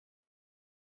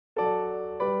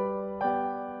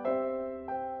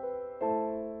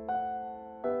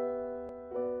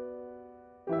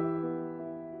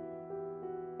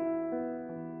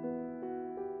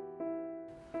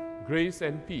Grace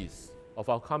and peace of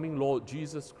our coming Lord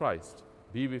Jesus Christ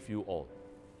be with you all.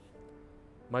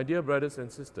 My dear brothers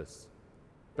and sisters,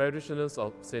 parishioners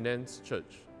of St. Anne's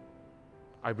Church,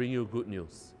 I bring you good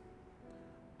news.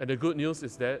 And the good news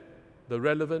is that the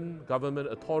relevant government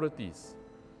authorities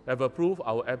have approved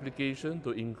our application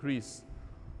to increase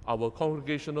our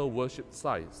congregational worship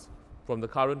size from the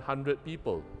current 100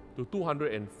 people to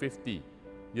 250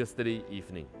 yesterday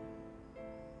evening.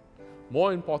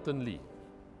 More importantly,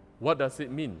 what does it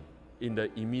mean in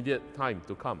the immediate time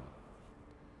to come?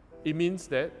 It means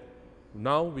that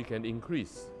now we can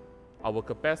increase our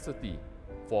capacity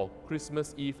for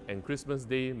Christmas Eve and Christmas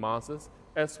Day Masses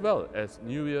as well as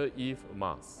New Year Eve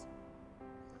Mass.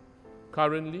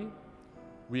 Currently,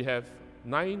 we have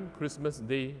 9 Christmas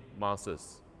Day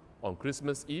Masses on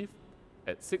Christmas Eve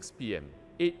at 6 p.m.,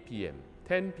 8 p.m.,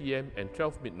 10 p.m. and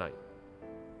 12 midnight.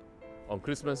 On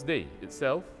Christmas Day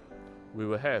itself, we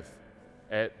will have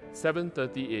at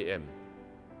 7:30 a.m.,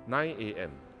 9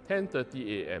 a.m.,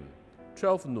 10:30 a.m.,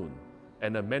 12 noon,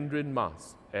 and a Mandarin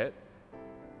Mass at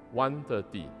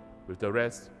 1:30, with the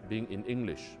rest being in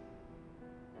English.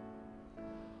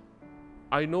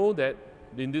 I know that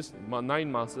in these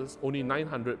 9 Masses, only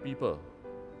 900 people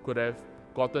could have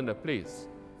gotten a place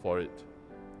for it.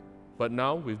 But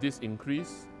now, with this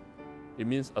increase, it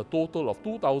means a total of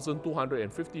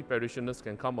 2,250 parishioners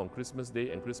can come on Christmas Day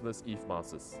and Christmas Eve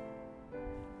Masses.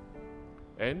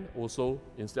 And also,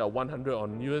 instead of 100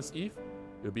 on New Year's Eve,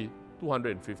 it will be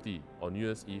 250 on New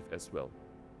Year's Eve as well.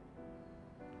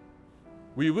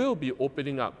 We will be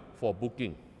opening up for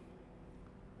booking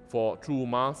through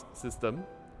Mass system,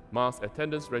 Mass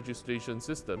attendance registration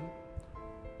system,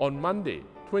 on Monday,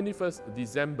 21st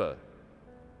December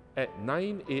at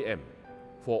 9 a.m.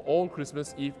 for all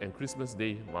Christmas Eve and Christmas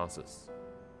Day Masses.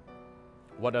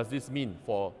 What does this mean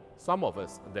for some of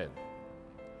us then?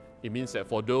 It means that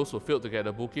for those who failed to get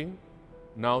a booking,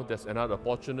 now there's another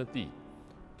opportunity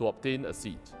to obtain a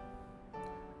seat.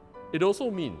 It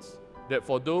also means that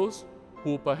for those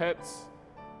who perhaps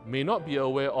may not be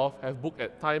aware of, have booked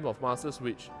at time of Masses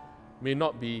which may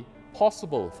not be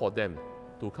possible for them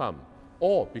to come,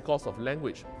 or because of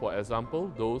language, for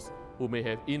example, those who may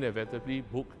have inevitably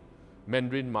booked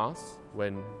Mandarin Mass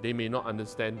when they may not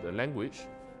understand the language,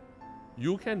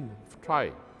 you can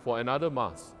try for another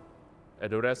Mass at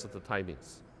the rest of the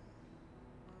timings.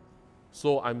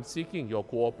 So I'm seeking your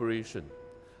cooperation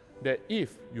that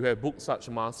if you have booked such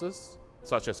Masses,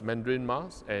 such as Mandarin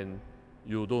Mass, and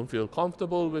you don't feel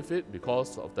comfortable with it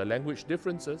because of the language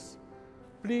differences,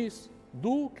 please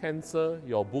do cancel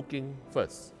your booking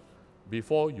first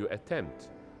before you attempt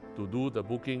to do the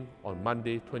booking on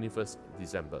Monday, 21st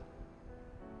December.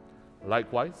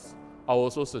 Likewise, I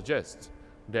also suggest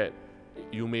that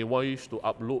you may wish to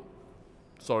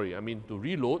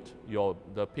reload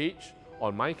the page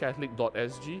on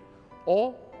mycatholic.sg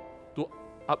or to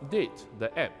update the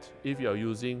app if you are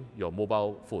using your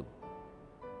mobile phone.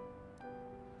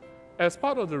 As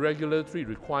part of the regulatory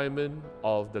requirement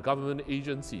of the government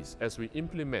agencies as we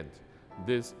implement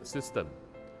this system,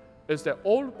 is that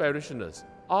all parishioners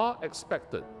are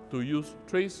expected to use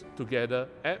Trace Together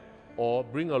app or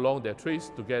bring along their Trace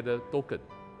Together token.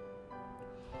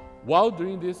 While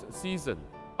during this season,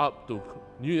 up to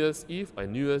New Year's Eve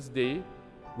and New Year's Day,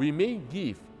 we may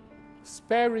give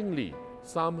sparingly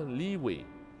some leeway.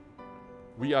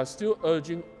 We are still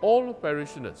urging all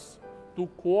parishioners to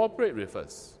cooperate with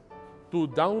us, to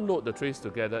download the Trace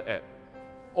Together app,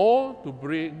 or to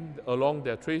bring along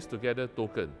their Trace Together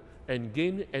token and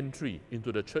gain entry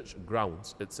into the church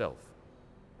grounds itself.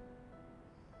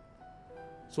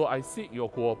 So I seek your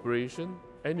cooperation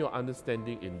and your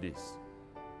understanding in this.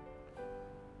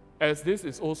 As this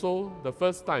is also the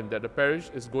first time that the parish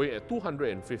is going at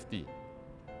 250,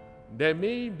 there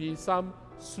may be some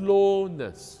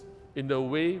slowness in the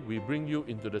way we bring you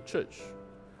into the church.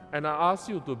 And I ask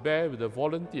you to bear with the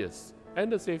volunteers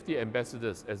and the safety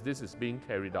ambassadors as this is being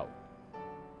carried out.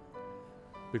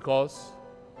 Because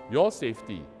your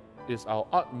safety is our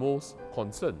utmost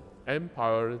concern and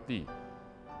priority.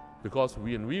 Because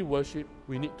when we worship,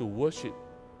 we need to worship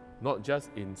not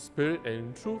just in spirit and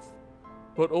in truth,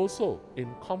 but also in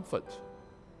comfort.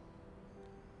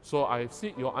 So I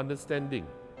seek your understanding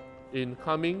in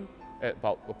coming at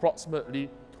about approximately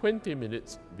 20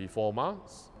 minutes before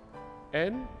Mass,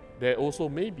 and there also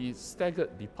may be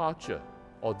staggered departure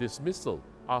or dismissal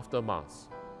after Mass.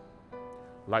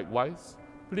 Likewise,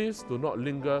 please do not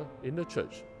linger in the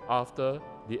church after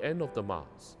the end of the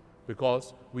Mass,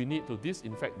 because we need to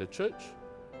disinfect the church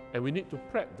and we need to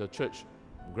prep the church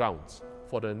grounds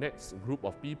for the next group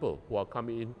of people who are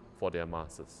coming in for their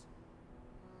Masses.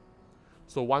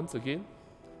 So once again,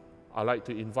 I'd like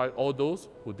to invite all those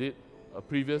who did a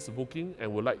previous booking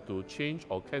and would like to change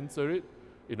or cancel it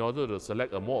in order to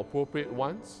select a more appropriate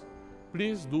ones.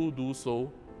 Please do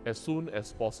so as soon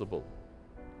as possible.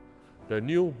 The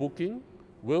new booking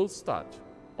will start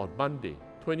on Monday,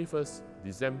 21st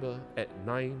December at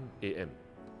 9 a.m.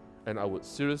 And I would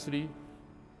seriously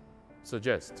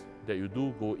suggest that you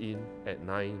do go in at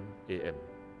 9 a.m.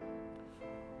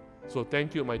 So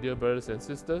thank you, my dear brothers and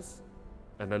sisters,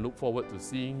 and I look forward to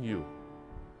seeing you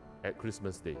at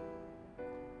Christmas Day.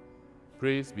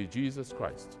 Praise be Jesus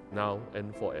Christ, now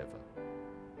and forever.